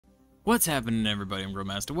What's happening, everybody? I'm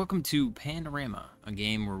Growmaster. Welcome to Panorama, a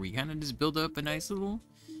game where we kind of just build up a nice little,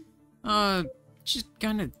 just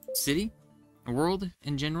kind of city, a world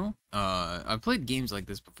in general. I've played games like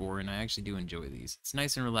this before, and I actually do enjoy these. It's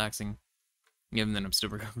nice and relaxing, given that I'm still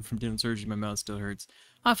recovering from dental surgery, my mouth still hurts.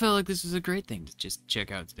 I felt like this was a great thing to just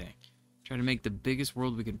check out today. Try to make the biggest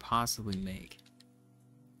world we can possibly make.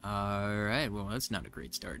 Alright, well, that's not a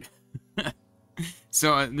great start.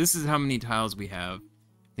 So, this is how many tiles we have.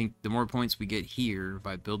 I think the more points we get here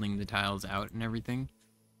by building the tiles out and everything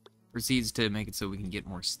proceeds to make it so we can get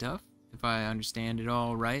more stuff, if I understand it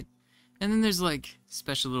all right. And then there's like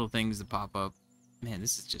special little things that pop up. Man,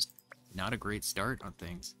 this is just not a great start on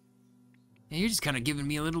things. And you're just kind of giving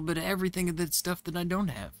me a little bit of everything of the stuff that I don't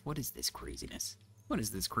have. What is this craziness? What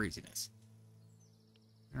is this craziness?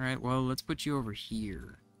 Alright, well, let's put you over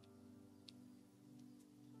here.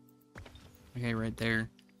 Okay, right there.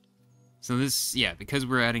 So this, yeah, because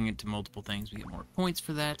we're adding it to multiple things, we get more points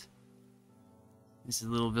for that. This is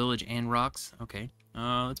a little village and rocks. Okay,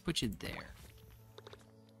 let's put you there.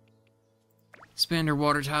 Expand our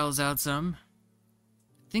water tiles out some.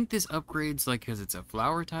 I think this upgrades, like, because it's a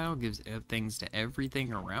flower tile, gives things to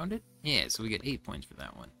everything around it. Yeah, so we get 8 points for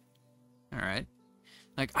that one. Alright.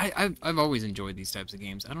 Like, I've always enjoyed these types of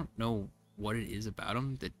games. I don't know what it is about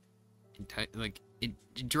them that, like, it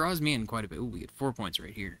draws me in quite a bit. Ooh, we get 4 points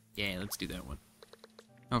right here. Yeah, let's do that one.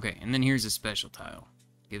 Okay, and then here's a special tile.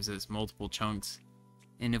 Gives us multiple chunks.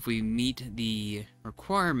 And if we meet the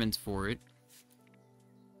requirements for it...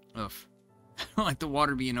 Ugh. I don't like the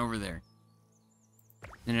water being over there.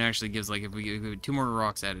 Then it actually gives, like, if we get 2 more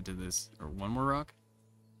rocks added to this. Or 1 more rock?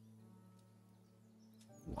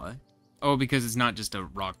 What? Oh, because it's not just a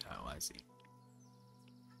rock tile, I see.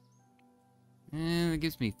 And it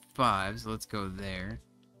gives me 5, so let's go there.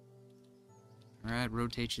 Alright,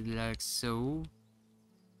 rotate you like so.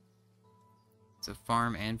 It's a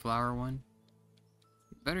farm and flower one.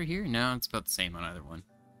 Better here? No, it's about the same on either one.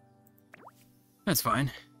 That's fine.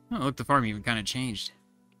 Oh, look, the farm even kind of changed.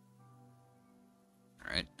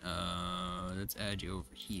 Alright, let's add you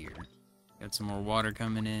over here. Got some more water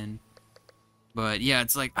coming in. But yeah,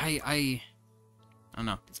 it's like, I don't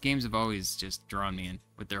know. These games have always just drawn me in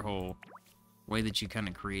with their whole way that you kind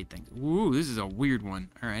of create things. Ooh, this is a weird one.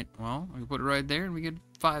 Alright, well, we put it right there and we get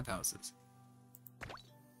 5 houses.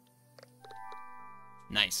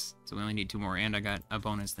 Nice. So we only need 2 more, and I got a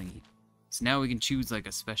bonus thingy. So now we can choose like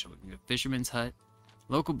a special. We can go Fisherman's Hut,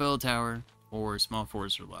 Local Bell Tower, or Small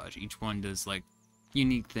Forester Lodge. Each one does like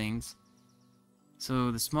unique things.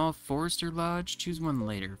 So the Small Forester Lodge, choose one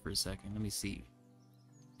later for a second. Let me see.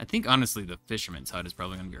 I think honestly the Fisherman's Hut is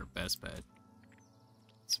probably going to be our best bet.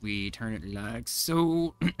 So we turn it like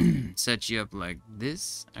so. Set you up like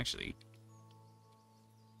this. Actually.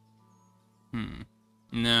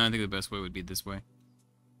 No, I think the best way would be this way.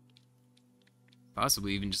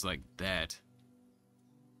 Possibly even just like that.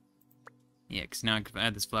 Yeah, because now I can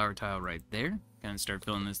add this flower tile right there. Kind of start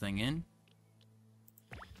filling this thing in.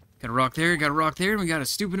 Got a rock there, and we got a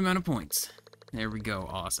stupid amount of points. There we go,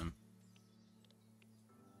 awesome.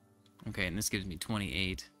 Okay, and this gives me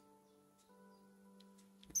 28.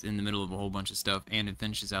 It's in the middle of a whole bunch of stuff, and it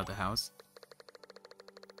finishes out the house.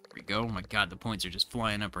 There we go. Oh my god, the points are just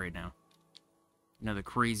flying up right now. Another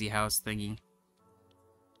crazy house thingy.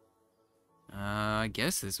 I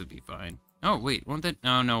guess this would be fine. Oh, wait, won't that...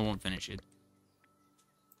 Oh, no, it won't finish it.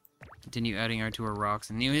 Continue adding to our rocks,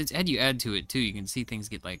 and you add to it too. You can see things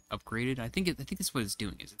get like upgraded. I think that's what it's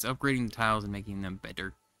doing. Is it's upgrading the tiles and making them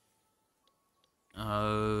better.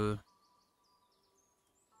 I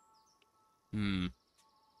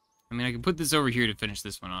mean, I can put this over here to finish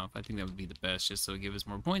this one off. I think that would be the best, just so it gives us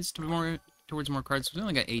more points towards more cards. So we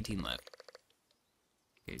only got 18 left.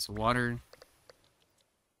 Okay, so water.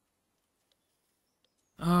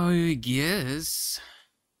 Oh, I guess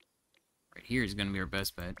right here is gonna be our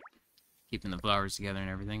best bet. Keeping the flowers together and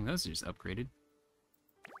everything. Those are just upgraded.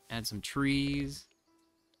 Add some trees.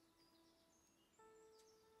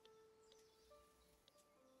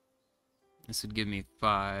 This would give me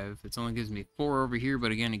 5. It only gives me 4 over here,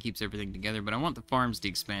 but again, it keeps everything together. But I want the farms to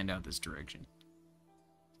expand out this direction.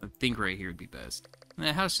 I think right here would be best. And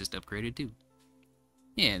the house just upgraded too.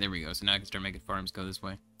 Yeah, there we go. So now I can start making farms go this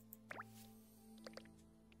way.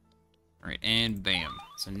 Alright, and bam.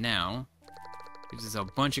 So now, gives us a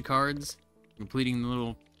bunch of cards, completing the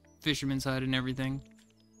little fisherman's hut and everything.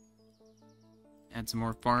 Add some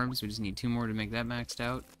more farms. We just need 2 more to make that maxed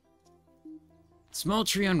out. Small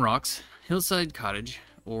tree on rocks, hillside cottage,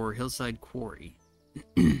 or hillside quarry.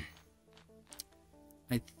 I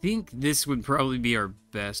think this would probably be our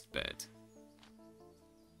best bet.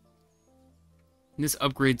 This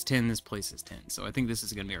upgrades 10, this place is 10. So I think this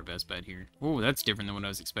is going to be our best bet here. Oh, that's different than what I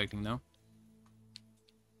was expecting, though.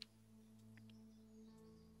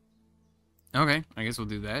 Okay, I guess we'll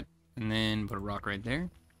do that. And then put a rock right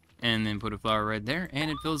there. And then put a flower right there.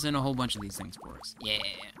 And it fills in a whole bunch of these things for us. Yeah.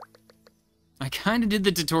 I kind of did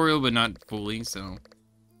the tutorial, but not fully, so...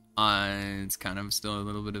 it's kind of still a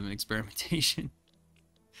little bit of an experimentation.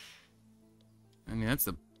 I mean, that's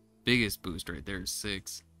the biggest boost right there,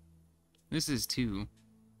 6. This is 2.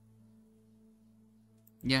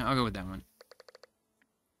 Yeah, I'll go with that one.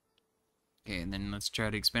 Okay, and then let's try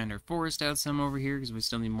to expand our forest out some over here, because we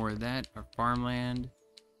still need more of that. Our farmland.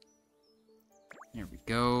 There we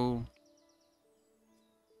go.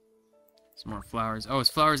 Some more flowers. Oh, it's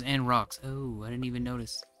flowers and rocks. Oh, I didn't even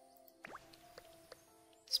notice.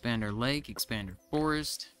 Expand our lake, expand our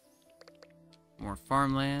forest. More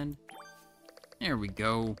farmland. There we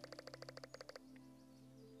go.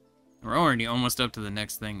 We're already almost up to the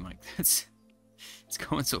next thing. Like, it's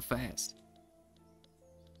going so fast.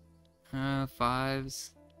 5s.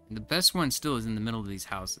 The best one still is in the middle of these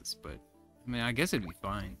houses, but I mean, I guess it'd be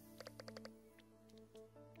fine.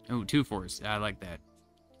 Oh, 2 forests. I like that.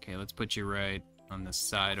 Okay, let's put you right on the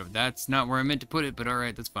side of... That's not where I meant to put it, but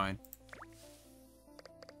alright, that's fine.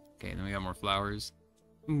 Okay, then we got more flowers.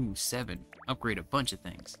 Ooh, 7. Upgrade a bunch of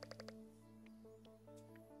things.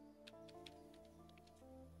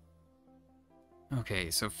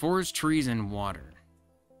 Okay, so forest, trees, and water.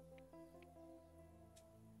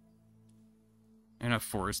 And a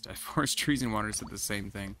forest. Forest, trees, and water said the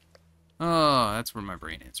same thing. Oh, that's where my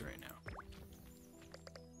brain is right now.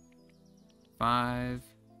 5.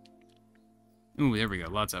 Ooh, there we go.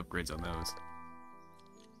 Lots of upgrades on those.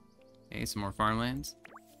 Okay, some more farmlands.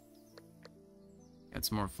 Got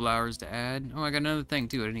some more flowers to add. Oh, I got another thing,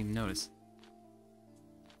 too. I didn't even notice.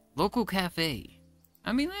 Local cafe.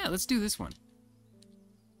 I mean, yeah, let's do this one.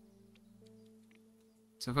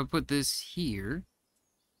 So if I put this here...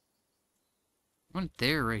 I want it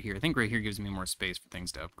there, right here. I think right here gives me more space for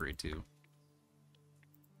things to upgrade, too.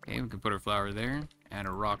 Okay, we can put our flower there. Add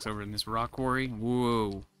our rocks over in this rock quarry.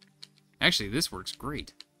 Whoa. Actually, this works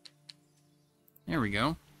great. There we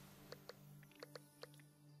go.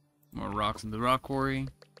 More rocks in the rock quarry.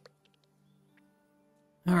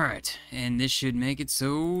 Alright, and this should make it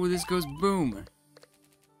so this goes boom.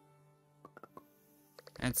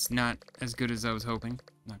 That's not as good as I was hoping,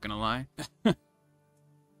 not gonna lie.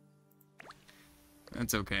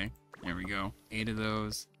 That's okay. There we go. 8 of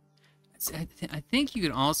those. I think you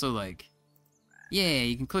can also, like... Yeah,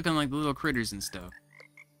 you can click on, like, the little critters and stuff.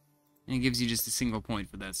 And it gives you just a single point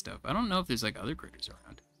for that stuff. I don't know if there's, like, other critters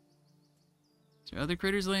around. Is there other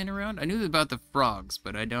critters laying around? I knew about the frogs,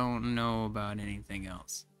 but I don't know about anything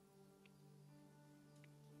else.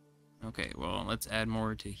 Okay, well, let's add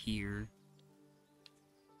more to here.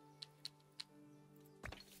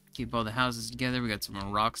 Keep all the houses together. We got some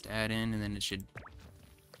more rocks to add in, and then it should...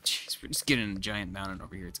 Jeez, we're just getting a giant mountain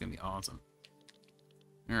over here. It's gonna be awesome.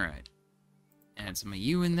 Alright. Add some of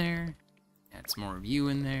you in there. Add some more of you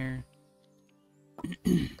in there.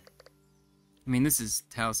 I mean, this is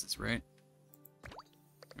houses, right?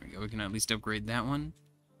 There we go. We can at least upgrade that one.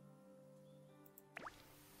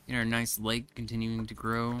 Get our nice lake continuing to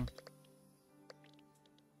grow.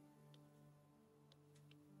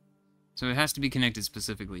 So it has to be connected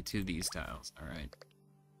specifically to these tiles. Alright.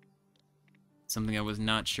 Something I was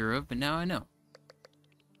not sure of, but now I know.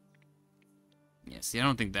 Yeah, see, I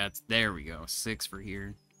don't think that's... There we go. 6 for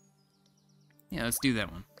here. Yeah, let's do that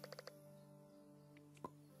one.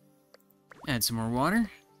 Add some more water.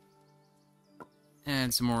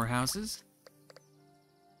 Add some more houses.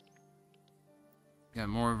 Got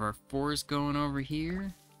more of our forest going over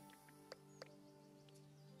here.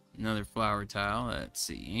 Another flower tile. Let's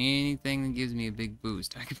see. Anything that gives me a big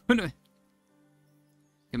boost. I could put a... I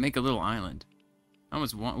can make a little island. I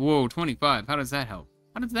almost want... Whoa, 25. How does that help?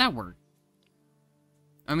 How does that work?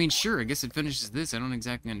 I mean, sure, I guess it finishes this. I don't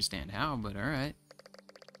exactly understand how, but alright.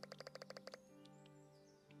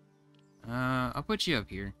 I'll put you up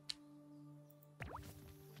here.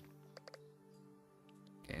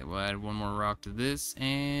 Okay, we'll add one more rock to this,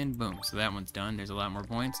 and boom. So that one's done. There's a lot more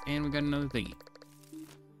points, and we got another thingy.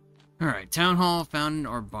 Alright, town hall, fountain,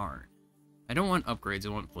 or barn. I don't want upgrades, I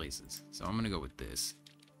want places. So I'm gonna go with this.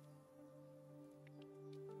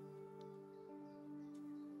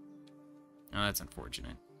 Oh, that's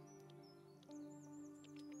unfortunate.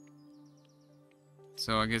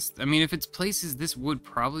 So I guess, I mean, if it's places, this would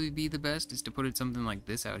probably be the best, is to put it something like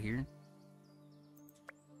this out here.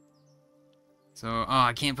 So, oh,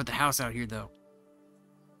 I can't put the house out here, though.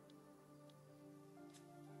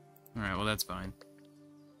 Alright, well, that's fine.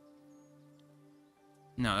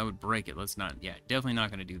 No, that would break it. Let's not. Yeah, definitely not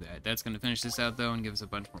going to do that. That's going to finish this out, though, and give us a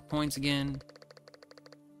bunch more points again.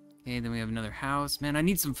 Okay, then we have another house. Man, I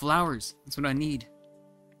need some flowers. That's what I need.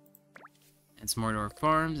 Add some more to our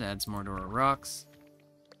farms. Add some more to our rocks.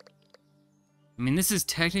 I mean, this is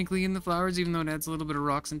technically in the flowers, even though it adds a little bit of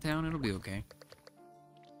rocks in town. It'll be okay.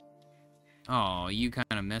 Oh, you kind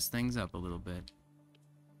of messed things up a little bit.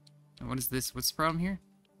 What is this? What's the problem here?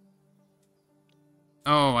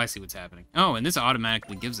 Oh, I see what's happening. Oh, and this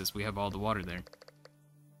automatically gives us, we have all the water there.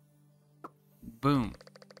 Boom.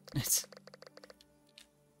 So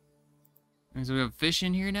we have fish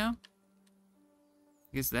in here now?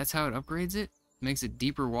 I guess that's how it upgrades it? Makes it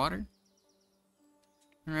deeper water?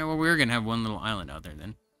 Alright, well, we're gonna have one little island out there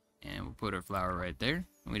then. And we'll put our flower right there.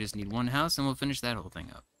 And we just need one house and we'll finish that whole thing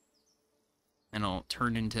up. And I'll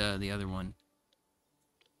turn into the other one.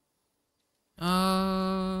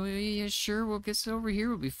 Yeah, sure, we'll get over here,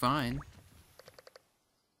 we'll be fine.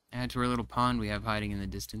 Add to our little pond we have hiding in the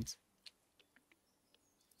distance.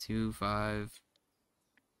 2, 5.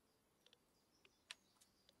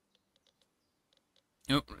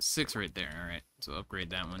 Oh, 6 right there. Alright, so upgrade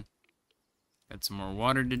that one. Got some more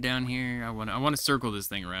water to down here. I want to circle this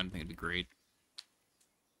thing around. I think it'd be great.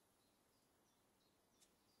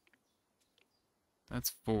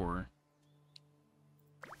 That's 4.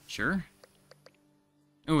 Sure.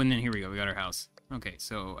 Oh, and then here we go. We got our house. Okay,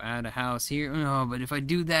 so add a house here. Oh, but if I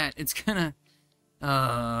do that, it's gonna...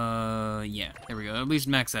 yeah. There we go. At least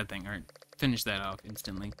max that thing. Alright, finish that off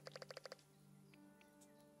instantly.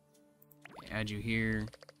 Okay, add you here.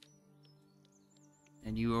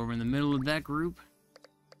 And you over in the middle of that group.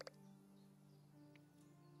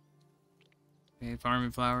 Okay,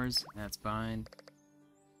 farming flowers. That's fine.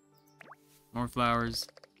 More flowers.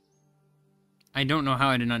 I don't know how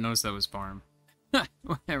I did not notice that was farm.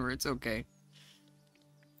 Whatever, it's okay.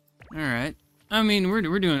 Alright. I mean, we're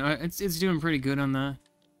doing... It's doing pretty good on the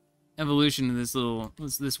evolution of this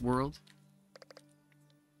world.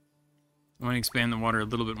 I want to expand the water a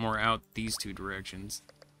little bit more out these two directions.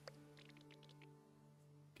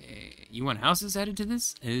 Okay, you want houses added to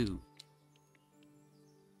this? Ooh.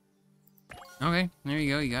 Okay, there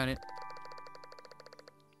you go, you got it.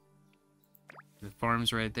 The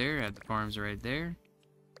farm's right there, add the farms right there.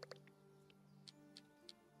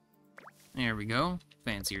 There we go,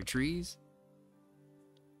 fancier trees.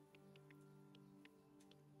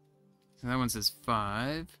 So that one says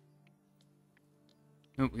 5.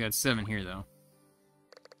 Oh, we got 7 here, though.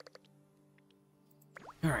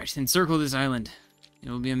 Alright, encircle this island.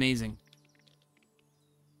 It'll be amazing.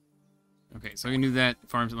 Okay, so I can do that.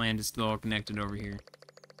 Farms land is still all connected over here.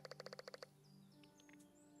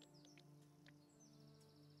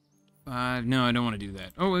 No, I don't want to do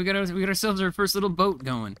that. Oh, we got ourselves our first little boat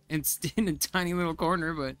going. It's in a tiny little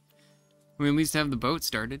corner, but we at least have the boat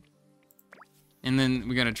started. And then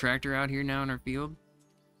we got a tractor out here now in our field.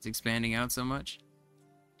 It's expanding out so much.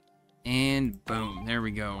 And boom, there we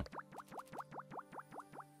go.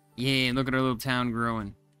 Yeah, look at our little town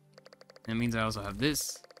growing. That means I also have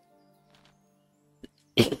this.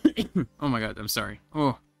 Oh my god, I'm sorry.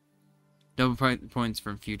 Oh. Double points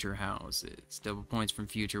from future houses. Double points from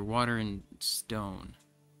future water and stone.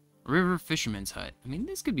 River fisherman's hut. I mean,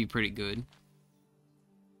 this could be pretty good.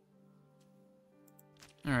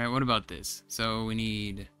 Alright, what about this? So we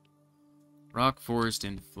need rock, forest,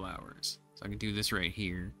 and flowers. So I can do this right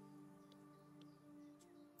here.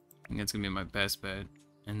 I think that's going to be my best bet.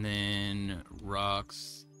 And then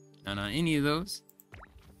rocks. Not on any of those.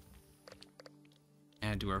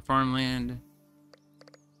 Add to our farmland.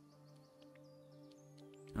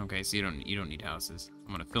 Okay, so you don't need houses.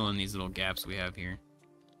 I'm gonna fill in these little gaps we have here.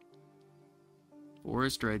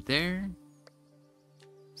 Forest right there.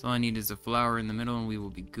 So all I need is a flower in the middle and we will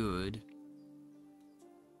be good.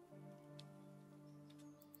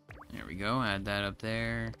 There we go, add that up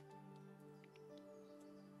there.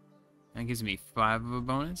 That gives me 5 of a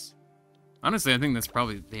bonus. Honestly, I think that's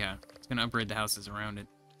probably, yeah, it's gonna upgrade the houses around it.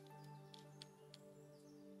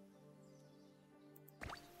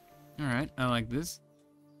 Alright, I like this.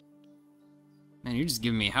 Man, you're just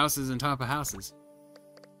giving me houses on top of houses.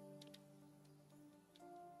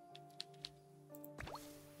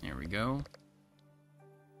 There we go.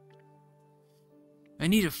 I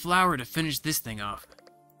need a flower to finish this thing off.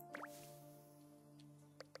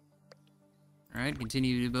 Alright,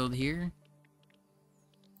 continue to build here.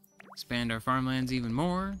 Expand our farmlands even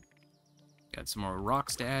more. Got some more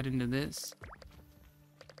rocks to add into this.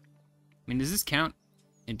 I mean, does this count?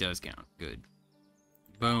 It does count. Good.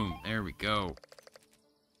 Boom. There we go.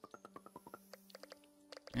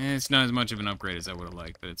 It's not as much of an upgrade as I would have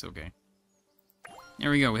liked, but it's okay. There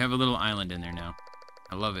we go. We have a little island in there now.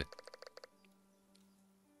 I love it.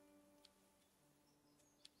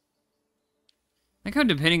 Like how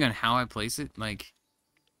depending on how I place it, like,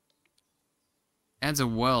 adds a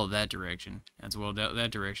well that direction. Adds a well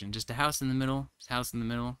that direction. Just a house in the middle. House in the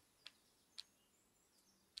middle.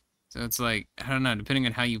 So it's like, I don't know, depending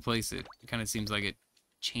on how you place it, it kind of seems like it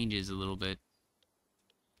changes a little bit.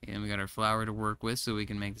 And we got our flower to work with, so we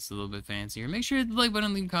can make this a little bit fancier. Make sure to hit the like button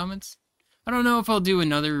and leave comments. I don't know if I'll do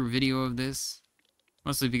another video of this.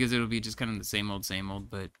 Mostly because it'll be just kind of the same old,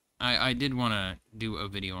 but I did want to do a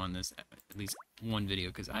video on this, at least one video,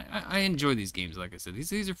 because I enjoy these games, like I said.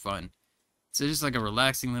 These are fun. So just like a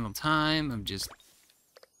relaxing little time of just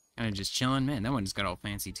kind of just chilling. Man, that one just got all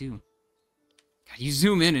fancy too. God, you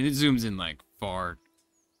zoom in and it zooms in like far.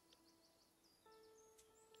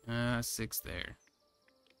 6 there.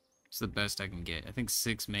 It's the best I can get. I think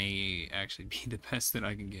 6 may actually be the best that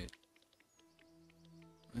I can get.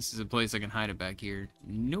 This is a place I can hide it back here.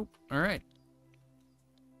 Nope. Alright.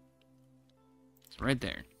 It's right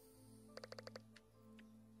there.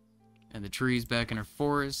 And the trees back in our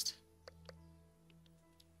forest.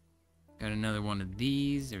 Got another one of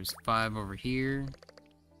these. There's 5 over here.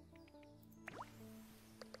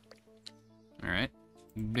 Alright.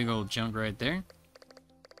 Big old chunk right there.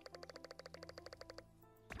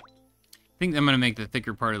 I think I'm going to make the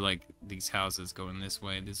thicker part of, like, these houses going this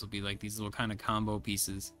way. This will be, like, these little kind of combo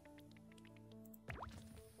pieces.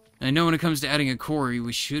 And I know when it comes to adding a quarry,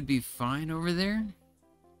 we should be fine over there.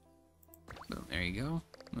 Boom, there you go.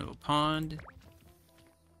 Little pond.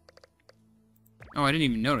 Oh, I didn't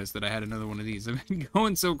even notice that I had another one of these. I've been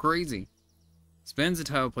going so crazy. Spends the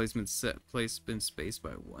tile placement spin space by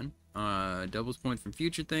 1. Doubles points from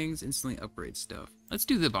future things. Instantly upgrade stuff. Let's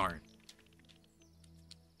do the barn.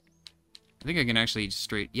 I think I can actually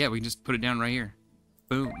yeah, we can just put it down right here.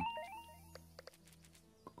 Boom.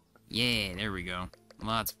 Yeah, there we go.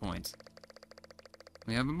 Lots of points.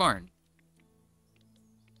 We have a barn.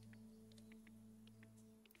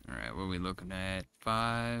 Alright, what are we looking at?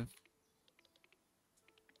 5.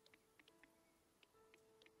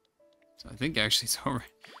 So I think actually it's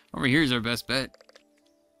over here is our best bet.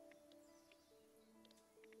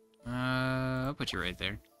 I'll put you right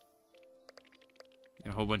there.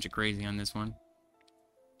 Got a whole bunch of crazy on this one.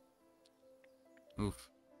 Oof.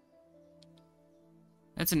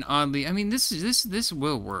 That's an oddly... I mean, this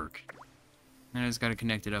will work. And I just gotta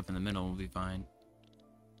connect it up in the middle. We'll be fine.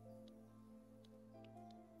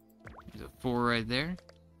 There's a 4 right there.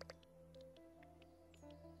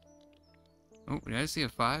 Oh, did I see a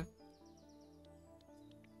 5?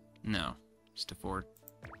 No, just a 4.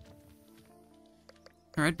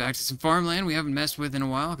 Alright, back to some farmland we haven't messed with in a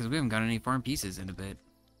while because we haven't got any farm pieces in a bit.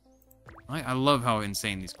 I love how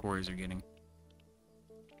insane these quarries are getting.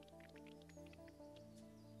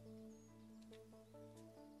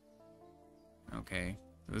 Okay,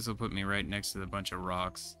 this will put me right next to the bunch of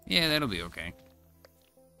rocks. Yeah, that'll be okay.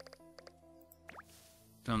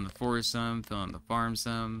 Fill in the forest some, fill in the farm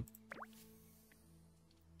some.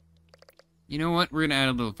 You know what? We're gonna add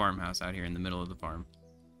a little farmhouse out here in the middle of the farm.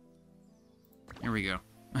 There we go.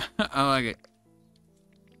 I like it.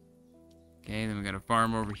 Okay, then we got a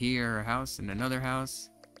farm over here, a house, and another house.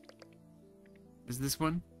 Is this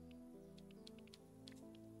one?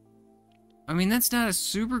 I mean, that's not a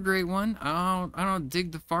super great one. I don't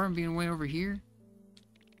dig the farm being way over here.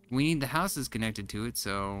 We need the houses connected to it,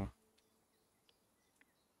 so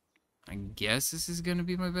I guess this is gonna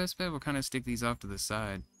be my best bet. We'll kind of stick these off to the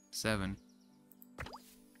side. 7.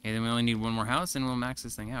 Okay, then we only need one more house, and we'll max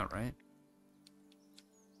this thing out, right?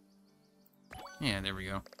 Yeah, there we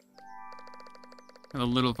go. Have a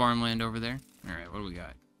little farmland over there. Alright, what do we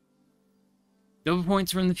got? Double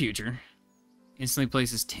points from the future. Instantly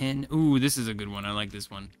places 10. Ooh, this is a good one. I like this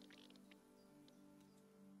one.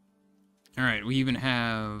 Alright, we even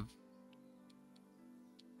have...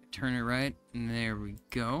 Turn it right. And there we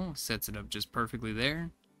go. Sets it up just perfectly there.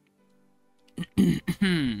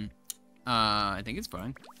 I think it's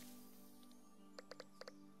fine.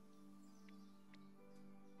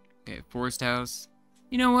 Okay, forest house.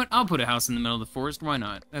 You know what? I'll put a house in the middle of the forest. Why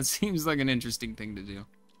not? That seems like an interesting thing to do.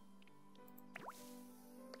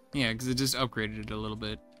 Yeah, because it just upgraded it a little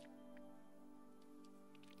bit.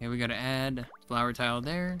 Okay, we gotta add flower tile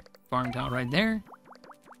there. Farm tile right there.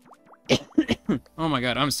 Oh my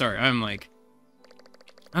god, I'm sorry.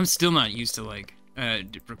 I'm still not used to, like,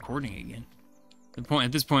 recording again.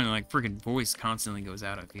 At this point, like, freaking voice constantly goes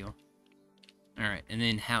out, I feel. Alright, and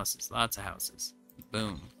then houses. Lots of houses.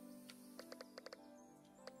 Boom.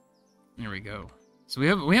 There we go. So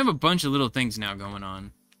we have a bunch of little things now going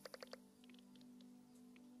on.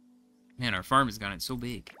 Man, our farm has gotten so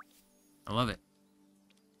big. I love it.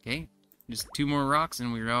 Okay, just 2 more rocks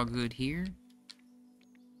and we're all good here.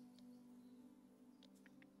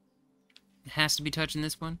 It has to be touching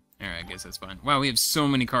this one? Alright, I guess that's fine. Wow, we have so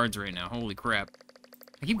many cards right now. Holy crap.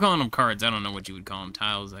 I keep calling them cards. I don't know what you would call them.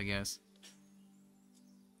 Tiles, I guess.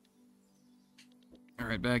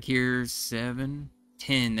 Alright, back here. 7,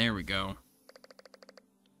 10. There we go.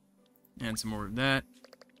 Add some more of that.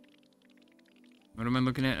 What am I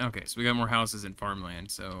looking at? Okay, so we got more houses and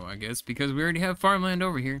farmland. So I guess because we already have farmland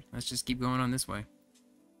over here, let's just keep going on this way.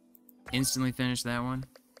 Instantly finish that one.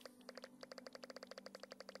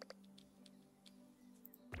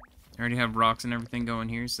 I already have rocks and everything going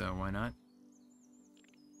here, so why not?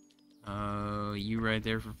 You right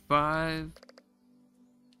there for 5.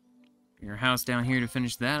 Your house down here to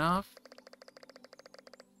finish that off.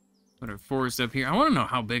 Put our forest up here. I want to know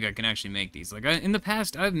how big I can actually make these. Like, in the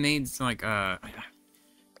past, I've made, like,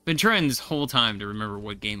 been trying this whole time to remember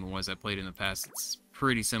what game it was I played in the past. It's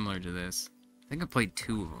pretty similar to this. I think I played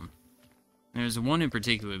 2 of them. There's one in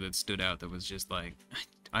particular that stood out that was just like...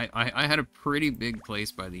 I had a pretty big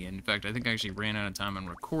place by the end. In fact, I think I actually ran out of time on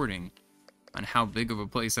recording on how big of a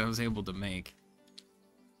place I was able to make.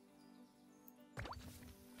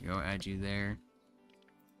 Go, add you there.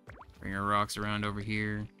 Bring our rocks around over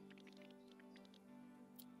here.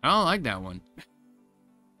 I don't like that one.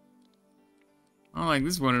 I don't like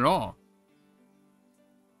this one at all.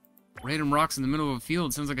 Random rocks in the middle of a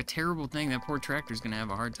field sounds like a terrible thing. That poor tractor's gonna have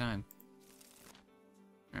a hard time.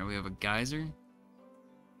 Alright, we have a geyser.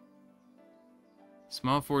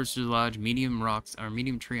 Small forester's lodge, medium rocks, or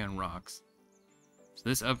medium tree on rocks. So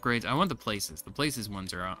this upgrades. I want the places. The places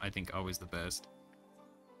ones are, I think, always the best.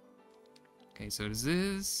 Okay, so does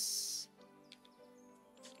this...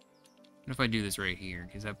 What if I do this right here?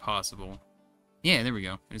 Is that possible? Yeah, there we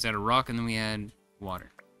go. I just add a rock and then we add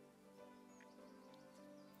water.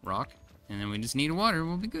 Rock. And then we just need water and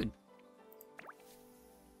we'll be good.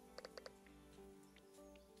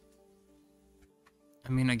 I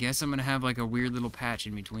mean, I guess I'm gonna have like a weird little patch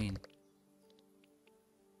in between.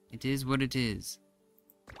 It is what it is.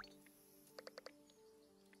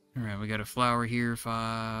 Alright, we got a flower here.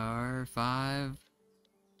 5,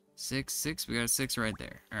 6, 6. We got a 6 right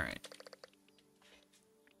there. Alright.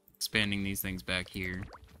 Expanding these things back here.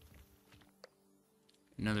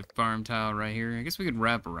 Another farm tile right here. I guess we could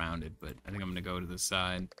wrap around it, but I think I'm gonna go to the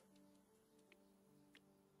side.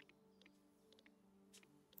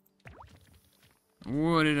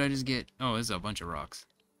 What did I just get? Oh, this is a bunch of rocks.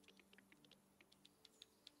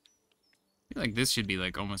 I feel like this should be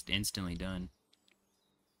like almost instantly done.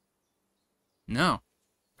 No,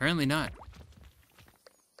 apparently not.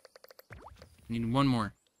 Need one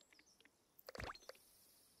more.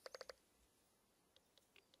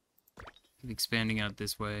 Keep expanding out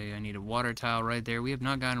this way. I need a water tile right there. We have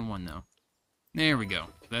not gotten one though. There we go.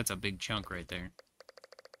 That's a big chunk right there.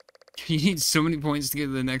 You need so many points to get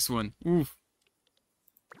to the next one. Oof.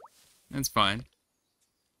 That's fine.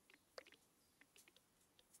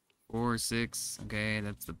 4, 6. Okay,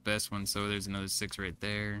 that's the best one. So there's another 6 right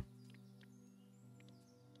there.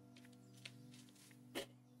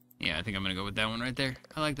 Yeah, I think I'm gonna go with that one right there.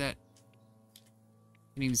 I like that.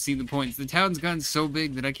 Can't even see the points. The town's gotten so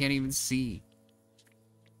big that I can't even see.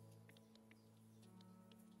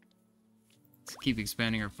 Let's keep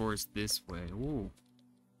expanding our forest this way. Ooh.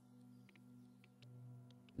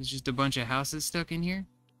 There's just a bunch of houses stuck in here?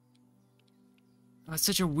 Oh, that's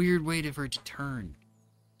such a weird way for it to turn.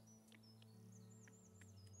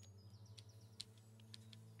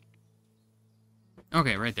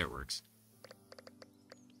 Okay, right there works.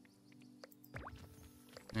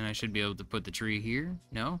 And I should be able to put the tree here.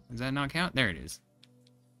 No? Does that not count? There it is.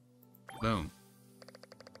 Boom.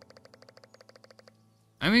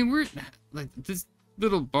 I mean, we're... like, this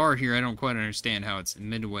little bar here, I don't quite understand how it's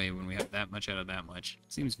midway when we have that much out of that much.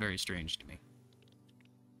 Seems very strange to me.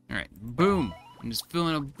 Alright, boom! I'm just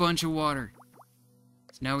filling a bunch of water.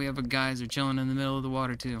 So now we have a geyser chilling in the middle of the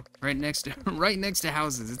water, too. Right next to, right next to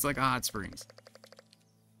houses. It's like a hot springs.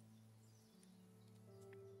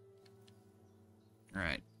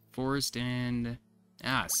 Alright, forest and...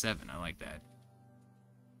 7, I like that.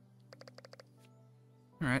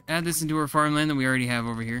 Alright, add this into our farmland that we already have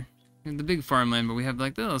over here. We have the big farmland, but we have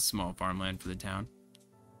like the little small farmland for the town.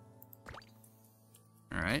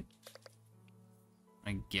 Alright.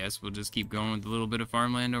 I guess we'll just keep going with a little bit of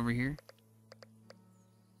farmland over here.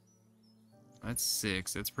 That's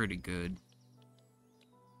 6, that's pretty good.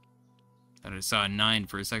 I just saw a 9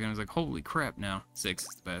 for a second, I was like, holy crap, no. 6 is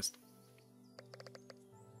the best.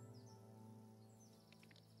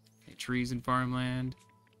 Trees and farmland.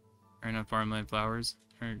 Or not farmland, flowers.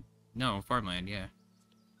 Or, no, farmland, yeah.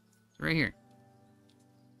 It's right here.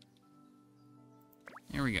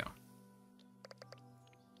 There we go.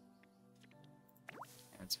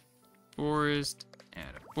 Add some forest.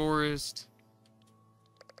 Add a forest.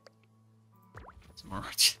 Some more.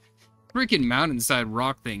 Freaking mountainside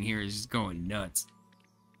rock thing here is just going nuts.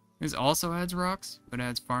 This also adds rocks, but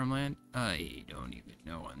adds farmland. I don't even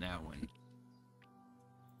know on that one.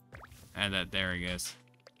 Add that there, I guess.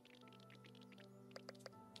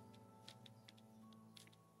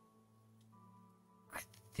 I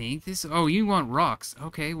think this... Oh, you want rocks.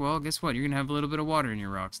 Okay, well, guess what? You're gonna have a little bit of water in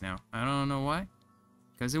your rocks now. I don't know why.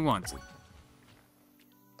 Because it wants it.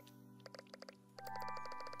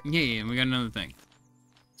 Yeah, and we got another thing.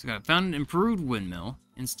 So we got found an improved windmill.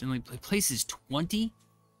 Instantly places 20?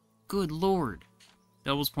 Good lord.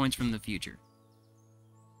 Doubles points from the future.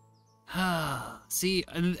 See,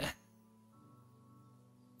 I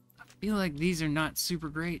feel like these are not super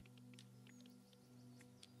great.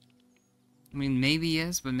 I mean, maybe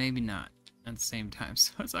yes, but maybe not at the same time.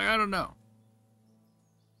 So it's like, I don't know.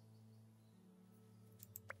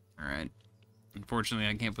 Alright. Unfortunately,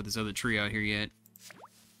 I can't put this other tree out here yet.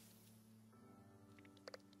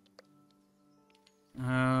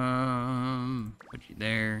 Put you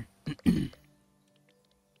there.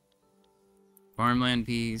 Farmland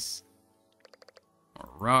piece. More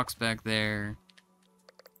rocks back there.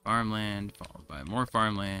 Farmland, followed by more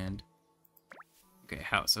farmland. Okay,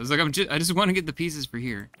 house. I was like, I just want to get the pieces for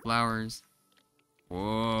here. Flowers.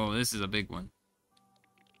 Whoa, this is a big one.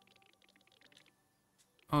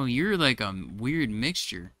 Oh, you're like a weird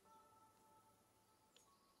mixture.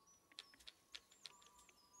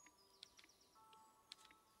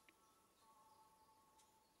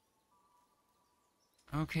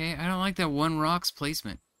 Okay, I don't like that one rock's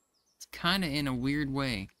placement. It's kind of in a weird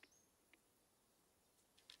way.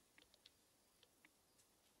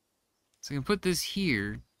 So I can put this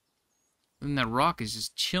here. Then that rock is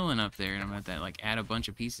just chilling up there, and I'm gonna have to like add a bunch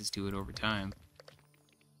of pieces to it over time.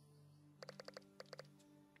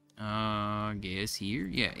 Guess here?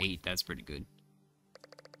 Yeah, 8. That's pretty good.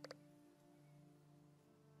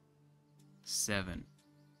 7.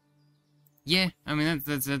 Yeah, I mean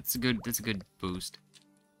that's a good boost.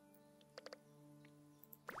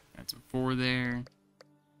 Got some 4 there.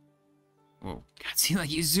 Whoa, God, see,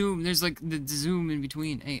 like you zoom. There's like the zoom in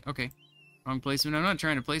between. Hey, okay, wrong placement. I'm not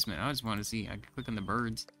trying to placement. I just want to see. I can click on the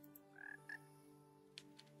birds.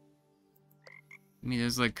 I mean,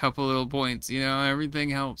 there's like a couple little points. You know, everything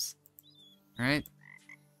helps, right?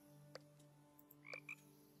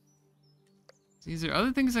 See, is there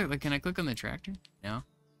other things like can I click on the tractor? No.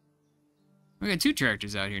 We got 2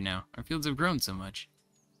 tractors out here now. Our fields have grown so much.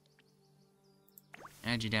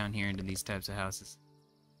 Add you down here into these types of houses.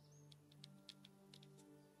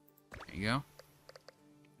 There you go.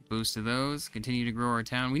 Boost to those. Continue to grow our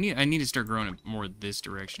town. I need to start growing it more this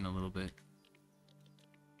direction a little bit.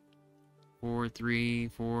 4, 3,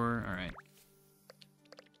 4. All right.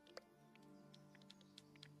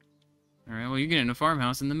 All right. Well, you're getting a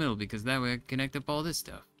farmhouse in the middle because that way I can connect up all this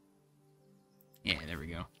stuff. Yeah, there we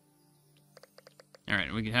go. All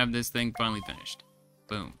right, we can have this thing finally finished.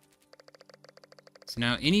 Boom. So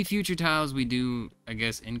now any future tiles we do, I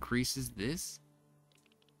guess, increases this.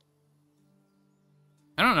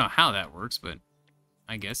 I don't know how that works, but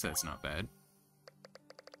I guess that's not bad.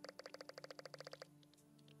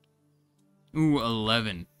 Ooh,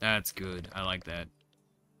 11. That's good. I like that.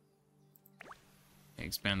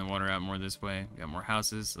 Expand the water out more this way. We got more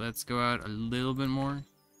houses. Let's go out a little bit more.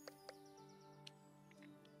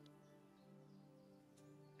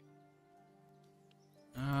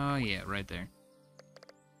 Oh, yeah, right there.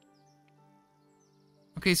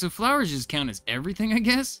 Okay, so flowers just count as everything, I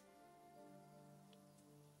guess?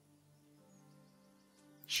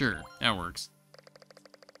 Sure, that works.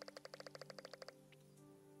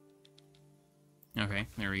 Okay,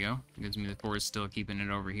 there we go. Gives me the forest still keeping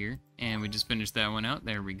it over here. And we just finished that one out.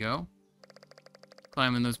 There we go.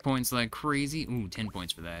 Climbing those points like crazy. Ooh, 10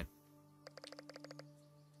 points for that.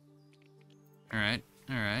 Alright,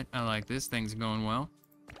 alright. I like this. Things are going well.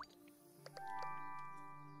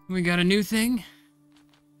 We got a new thing.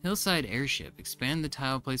 Hillside airship. Expand the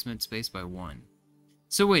tile placement space by 1.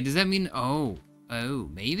 So wait, does that mean... Oh,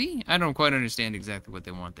 maybe? I don't quite understand exactly what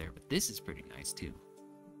they want there, but this is pretty nice too.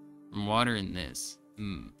 Water in this.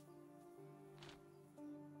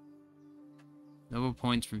 Double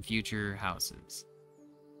points from future houses.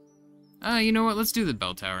 You know what? Let's do the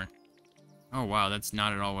bell tower. Oh, wow. That's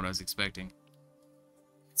not at all what I was expecting.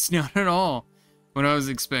 It's not at all what I was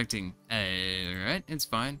expecting. Alright, it's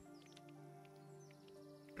fine.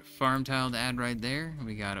 A farm tile to add right there.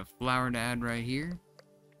 We got a flower to add right here.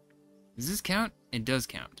 Does this count? It does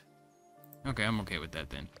count. Okay, I'm okay with that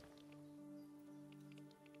then.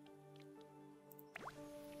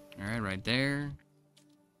 Alright, right there.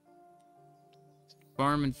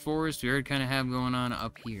 Farm and forest, we already kind of have going on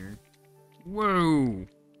up here. Whoa!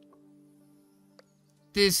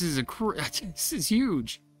 This is this is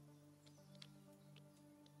huge.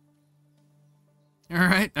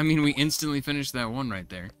 Alright, I mean, we instantly finished that one right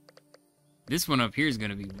there. This one up here is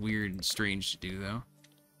going to be weird and strange to do, though.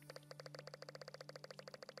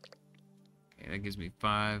 Okay, that gives me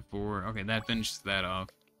 5, 4. Okay, that finishes that off.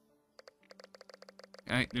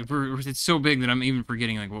 It's so big that I'm even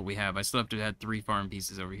forgetting like what we have. I still have to add 3 farm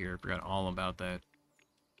pieces over here. I forgot all about that.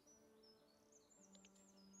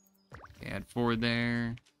 Okay, add 4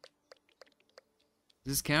 there.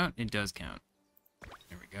 Does this count? It does count.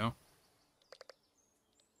 There we go.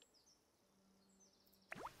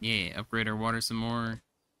 Yeah, upgrade our water some more.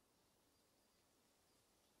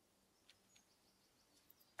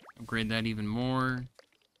 Upgrade that even more.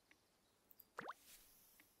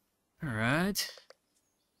 Alright.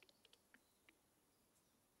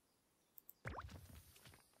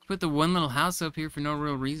 Put the one little house up here for no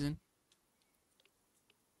real reason.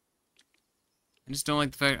 I just don't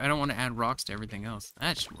like the fact I don't want to add rocks to everything else.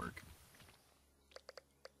 That should work.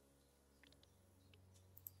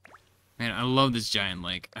 Man, I love this giant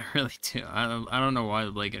lake. I really do. I don't know why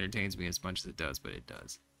the lake entertains me as much as it does, but it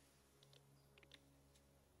does.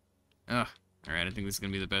 Ugh. Alright, I think this is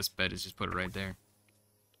going to be the best bet, is just put it right there.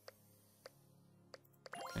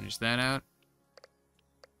 Finish that out.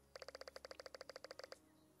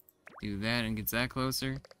 Do that and gets that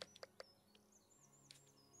closer.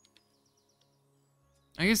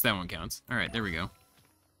 I guess that one counts. Alright, there we go.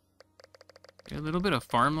 Got a little bit of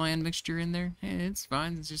farmland mixture in there. Hey, it's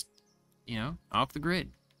fine. It's just, you know, off the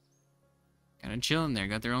grid. Kind of chilling there.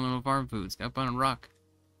 Got their own little farm foods. Got up on a rock.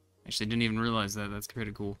 Actually, didn't even realize that. That's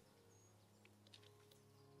pretty cool.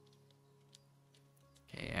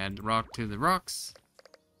 Okay, add the rock to the rocks.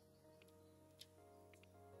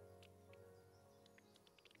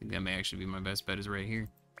 I think that may actually be my best bet, is right here.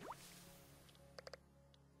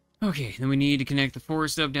 Okay, then we need to connect the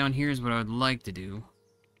forest up down here is what I would like to do.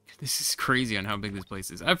 This is crazy on how big this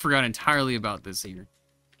place is. I forgot entirely about this here.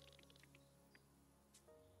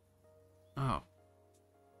 Oh.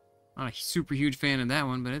 Not a super huge fan of that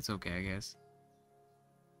one, but it's okay, I guess.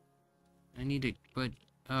 I need to put,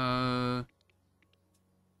 I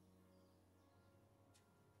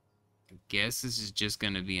guess this is just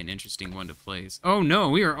gonna be an interesting one to place. Oh no,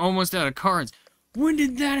 we are almost out of cards. When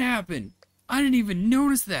did that happen? I didn't even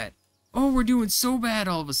notice that. Oh, we're doing so bad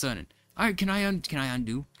all of a sudden. Alright, can I undo? Can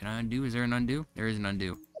I undo? Is there an undo? There is an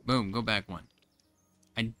undo. Boom, go back one.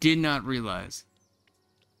 I did not realize.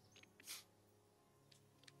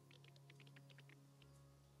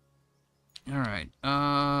 Alright,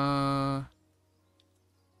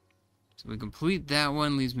 so we complete that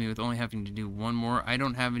one, leaves me with only having to do one more. I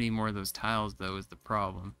don't have any more of those tiles, though, is the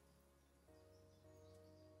problem.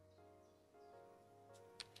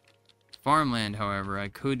 Farmland, however, I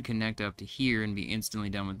could connect up to here and be instantly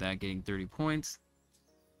done with that, getting 30 points.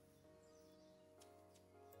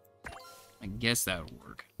 I guess that would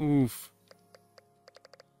work. Oof.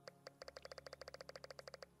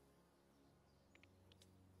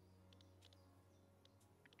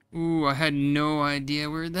 Ooh, I had no idea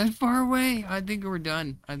we were that far away. I think we're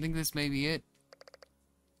done. I think this may be it.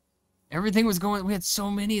 Everything was going... We had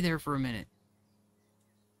so many there for a minute.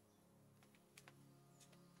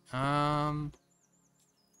 Oh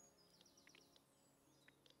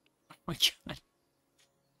my god.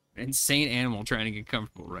 An insane animal trying to get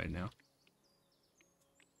comfortable right now.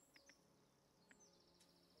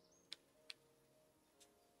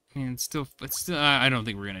 And it's still, I don't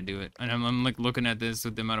think we're gonna do it. And I'm like looking at this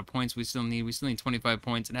with the amount of points we still need. We still need 25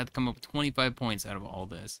 points, and I have to come up with 25 points out of all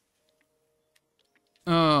this.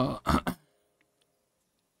 Oh.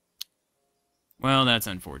 Well, that's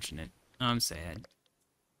unfortunate. I'm sad.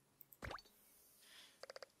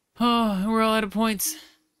 Oh, we're all out of points.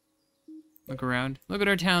 Look around. Look at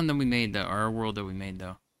our town that we made, though. Our world that we made,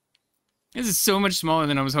 though. This is so much smaller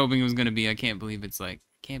than I was hoping it was gonna be. I can't believe it's like,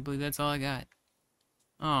 can't believe that's all I got.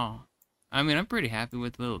 Oh, I mean, I'm pretty happy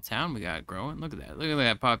with the little town we got growing. Look at that. Look at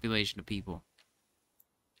that population of people.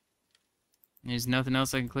 There's nothing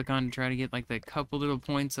else I can click on to try to get, like, that couple little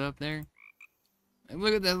points up there. Like,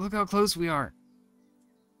 look at that. Look how close we are.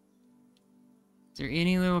 Is there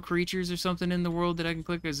any little creatures or something in the world that I can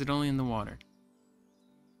click, or is it only in the water?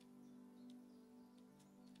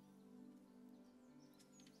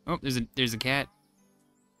 Oh, there's a cat.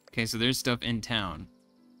 Okay, so there's stuff in town.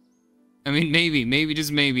 I mean, maybe,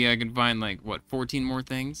 just maybe I can find, like, what, 14 more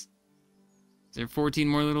things? Is there 14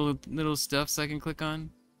 more little stuffs I can click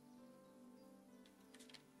on?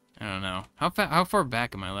 I don't know. How far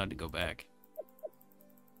back am I allowed to go back?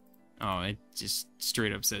 Oh, it just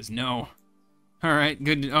straight up says no. Alright,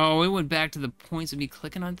 good. Oh, it went back to the points of me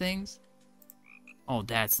clicking on things? Oh,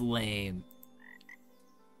 that's lame.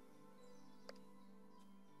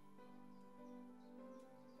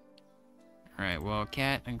 Alright, well,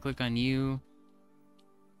 cat, I can click on you.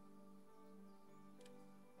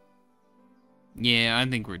 Yeah, I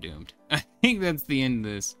think we're doomed. I think that's the end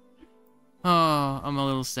of this. Oh, I'm a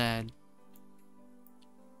little sad.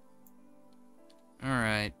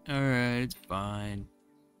 Alright, it's fine.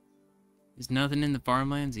 There's nothing in the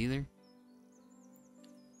farmlands either.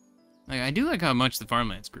 Like, I do like how much the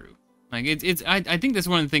farmlands grew. Like, I think that's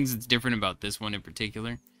one of the things that's different about this one in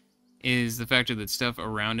particular, is the fact that stuff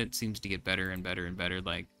around it seems to get better and better and better.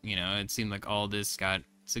 Like, you know, it seemed like all this got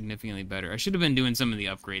significantly better. I should have been doing some of the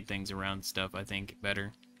upgrade things around stuff, I think,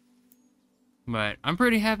 better. But I'm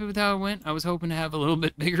pretty happy with how it went. I was hoping to have a little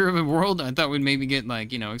bit bigger of a world. I thought we'd maybe get,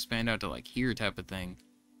 like, you know, expand out to, like, here type of thing.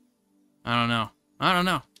 I don't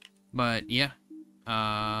know. But, yeah.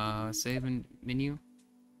 Save and menu.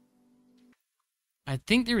 I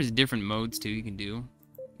think there's different modes, too, you can do.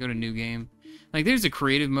 Go to new game. Like, there's a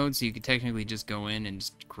creative mode, so you could technically just go in and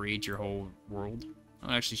just create your whole world.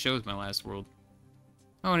 Oh, it actually shows my last world.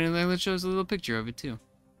 Oh, and it shows a little picture of it, too.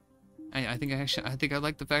 I think I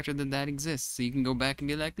like the fact that that exists, so you can go back and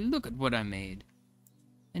be like, look at what I made.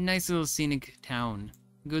 A nice little scenic town.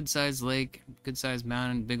 Good-sized lake, good-sized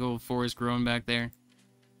mountain, big old forest growing back there.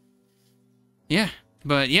 Yeah,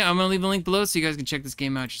 but yeah, I'm gonna leave a link below so you guys can check this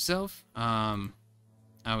game out yourself.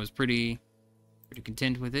 I was pretty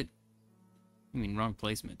content with it. You mean wrong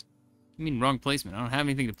placement? You mean wrong placement? I don't have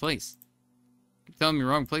anything to place. You're telling me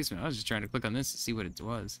wrong placement. I was just trying to click on this to see what it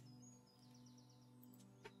was.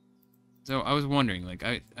 So I was wondering, like,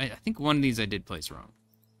 I think one of these I did place wrong.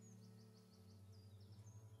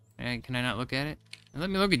 Can I not look at it?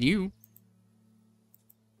 Let me look at you.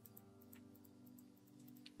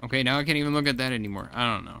 Okay, now I can't even look at that anymore. I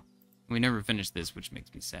don't know. We never finished this, which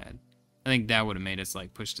makes me sad. I think that would have made us,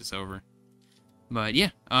 like, pushed us over. But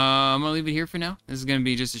yeah, I'm gonna leave it here for now. This is gonna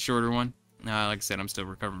be just a shorter one. Like I said, I'm still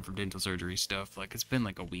recovering from dental surgery stuff. Like, it's been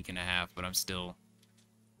like a week and a half, but I'm still...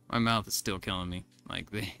 My mouth is still killing me.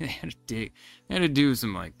 Like, they had to do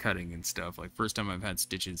some, like, cutting and stuff. Like, first time I've had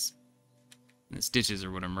stitches. And the stitches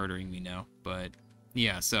are what are murdering me now. But,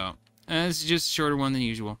 yeah, so... this is just a shorter one than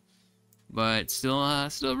usual. But still a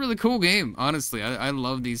really cool game, honestly. I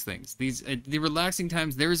love these things. The relaxing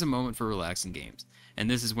times, there is a moment for relaxing games. And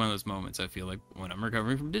this is one of those moments, I feel like, when I'm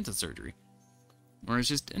recovering from dental surgery. Or it's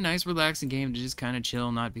just a nice, relaxing game to just kind of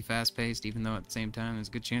chill, not be fast-paced, even though at the same time, there's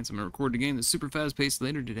a good chance I'm going to record a game that's super fast-paced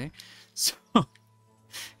later today. So,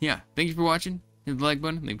 yeah, thank you for watching. Hit the like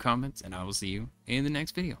button, leave comments, and I will see you in the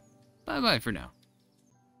next video. Bye-bye for now.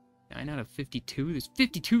 9 out of 52? There's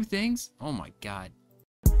 52 things? Oh my god.